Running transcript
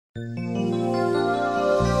Have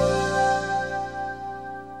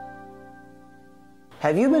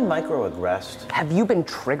you been microaggressed? Have you been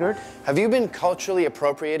triggered? Have you been culturally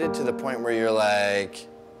appropriated to the point where you're like...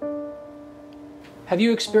 Have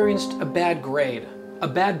you experienced a bad grade, a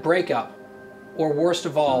bad breakup, or worst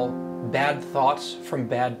of all, bad thoughts from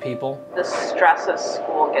bad people? The stress of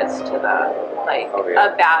school gets to them, like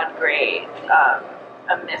a bad grade,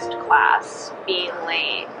 a missed class, being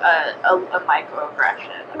late, a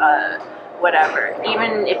microaggression, whatever.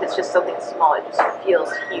 Even if it's just something small, it just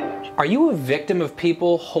feels huge. Are you a victim of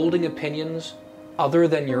people holding opinions other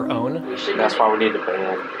than your own? That's why we need to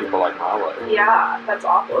ban people like Molly. Yeah, that's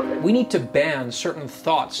awful. We need to ban certain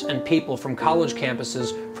thoughts and people from college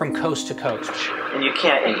campuses from coast to coast. And you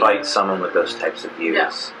can't invite someone with those types of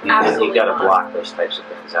views. No, You've got to block those types of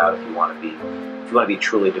things out if you want to be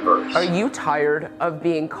truly diverse. Are you tired of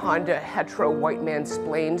being kinda hetero white man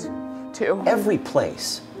splained to? Every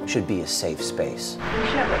place should be a safe space. We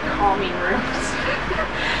should have like calming rooms.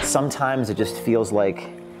 Sometimes it just feels like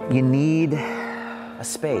you need a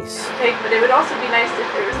space. Like, but it would also be nice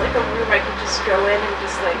if there was like a room I could just go in and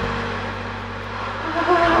just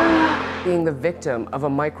like... Being the victim of a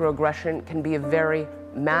microaggression can be a very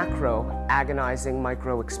macro, agonizing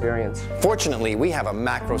micro experience. Fortunately, we have a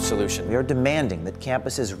macro solution. We are demanding that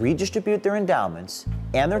campuses redistribute their endowments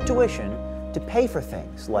and their tuition to pay for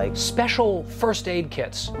things like special first aid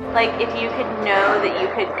kits. Like if you could know that you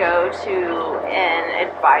could go to an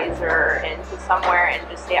advisor into somewhere and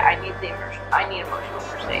just say, I need emotional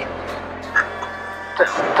first aid. I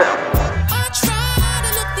try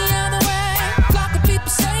to look the other way, like the people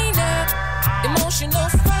saying that. Emotional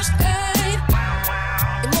first aid.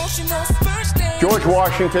 Emotional first aid. George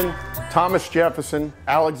Washington, Thomas Jefferson,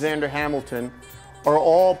 Alexander Hamilton are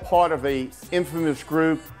all part of an infamous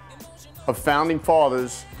group of founding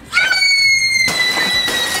fathers.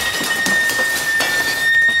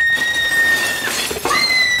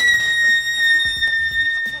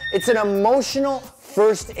 It's an emotional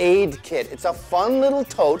first aid kit. It's a fun little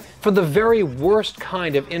tote. For the very worst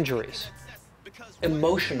kind of injuries.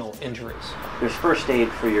 Emotional injuries. There's first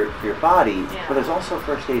aid for your body, but there's also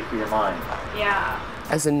first aid for your mind. Yeah.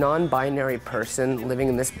 As a non-binary person living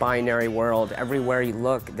in this binary world, everywhere you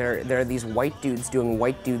look, there are these white dudes doing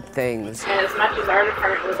white dude things. And as much as our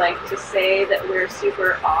department would like to say that we're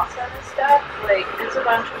super awesome and stuff, like there's a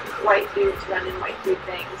bunch of white dudes running white dude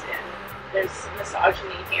things, and there's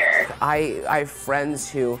misogyny here. I have friends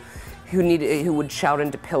who would shout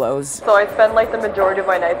into pillows. So I spend like the majority of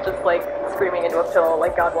my nights just like screaming into a pillow,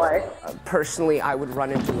 like God, why? Personally, I would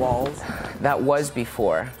run into walls. That was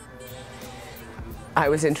before I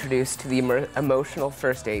was introduced to the emotional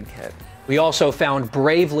first aid kit. We also found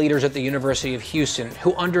brave leaders at the University of Houston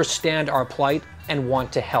who understand our plight and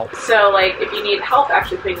want to help. So like if you need help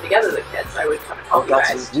actually putting together the kits, I would come and help you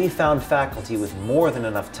guys. We found faculty with more than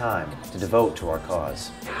enough time to devote to our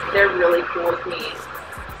cause. They're really cool with me.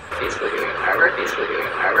 Basically doing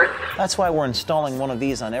artwork. That's why we're installing one of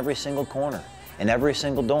these on every single corner, in every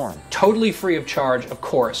single dorm. Totally free of charge, of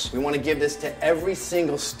course. We want to give this to every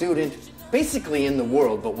single student basically in the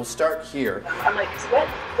world, but we'll start here. I'm like, what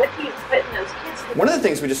do you put in those kits? One of the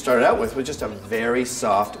things we just started out with was just a very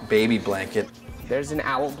soft baby blanket. There's an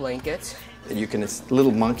owl blanket. That you can, it's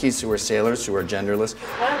little monkeys who are sailors, who are genderless.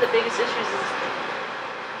 One of the biggest issues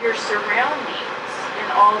is your surroundings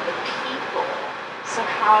and all of the people. So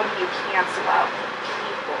how do you cancel out the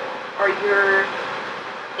people? Or your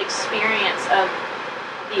experience of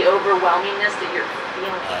the overwhelmingness that you're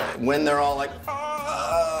feeling? When they're all like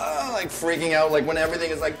freaking out, like when everything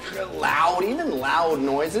is like loud, even loud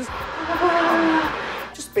noises.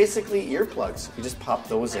 Just basically earplugs. You just pop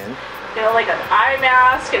those in. You know, like an eye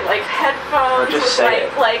mask and like headphones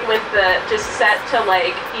with like with the just set to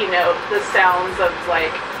like, you know, the sounds of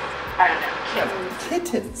like, I don't know, kittens.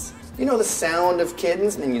 Kittens. You know the sound of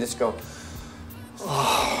kittens, and then you just go,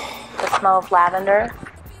 oh. The smell of lavender,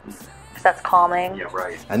 because that's calming. Yeah,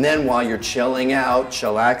 right. And then while you're chilling out,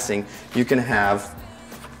 chillaxing, you can have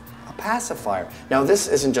a pacifier. Now this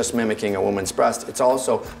isn't just mimicking a woman's breast, it's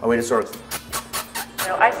also a way to sort of... You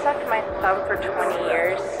know, I sucked my thumb for 20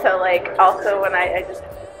 years, so like also when I just,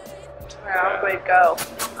 I'm going to go.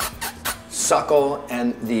 Suckle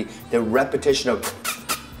and the repetition of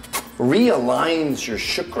realigns your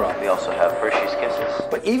chakra. We also have Hershey's Kisses.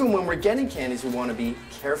 But even when we're getting candies, we want to be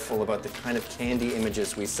careful about the kind of candy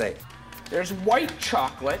images we say. There's white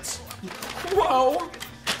chocolate. Whoa!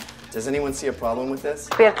 Does anyone see a problem with this?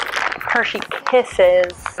 We have Hershey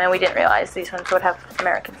Kisses, and we didn't realize these ones would have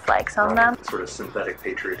American flags on them. Sort of synthetic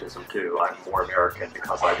patriotism too. I'm more American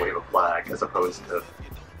because I wave a flag as opposed to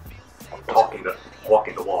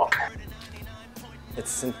walking the walk. It's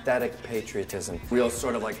synthetic patriotism. Real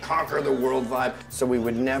sort of like conquer the world vibe. So we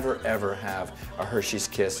would never ever have a Hershey's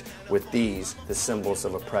Kiss with these, the symbols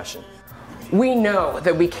of oppression. We know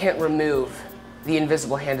that we can't remove the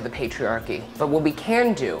invisible hand of the patriarchy, but what we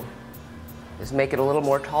can do is make it a little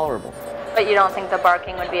more tolerable. But you don't think the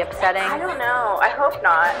barking would be upsetting? I don't know. I hope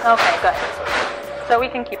not. Okay, good. So we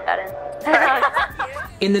can keep that in.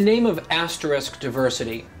 In the name of asterisk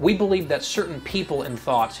diversity, we believe that certain people and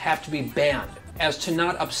thoughts have to be banned as to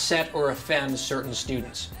not upset or offend certain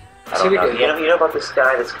students. I don't know. You know about this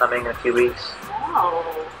guy that's coming in a few weeks? No.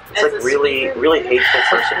 It's like really hateful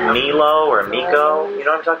person. Milo or Miko. You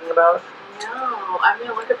know what I'm talking about? No. I'm going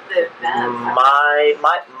to look up the event.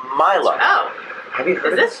 Milo. Oh. Have you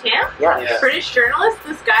heard Is this him? Yeah. British journalist?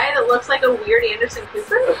 This guy that looks like a weird Anderson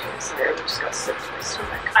Cooper? I'm sorry, I just got sick to my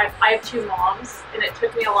stomach. I have two moms, and it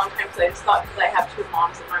took me a long time because I just thought because I have two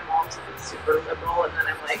moms that my moms would be super liberal, and then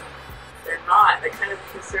I'm like, they're not. They're kind of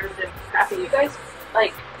conservative, crappy. You guys,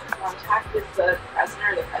 like, contact with the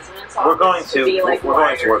president or the president's office? We're going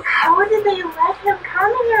to work. How did they let him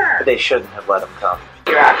come here? They shouldn't have let him come.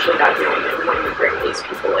 You're actually not doing it when you bring these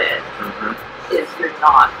people in. Is you're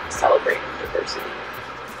not celebrating diversity.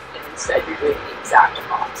 And instead you're doing the exact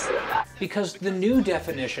opposite of that. Because the new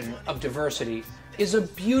definition of diversity is a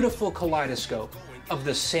beautiful kaleidoscope of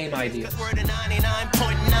the same idea. If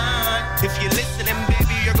you're listening,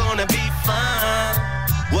 baby, you're gonna be fine.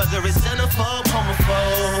 Whether it's xenophobe,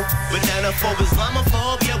 homophobe, bananaphobe,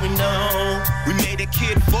 Islamophobe, yeah, we know. We made a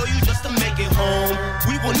kid for you just to make it home.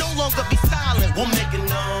 We will no longer be silent, we'll make it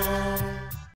known.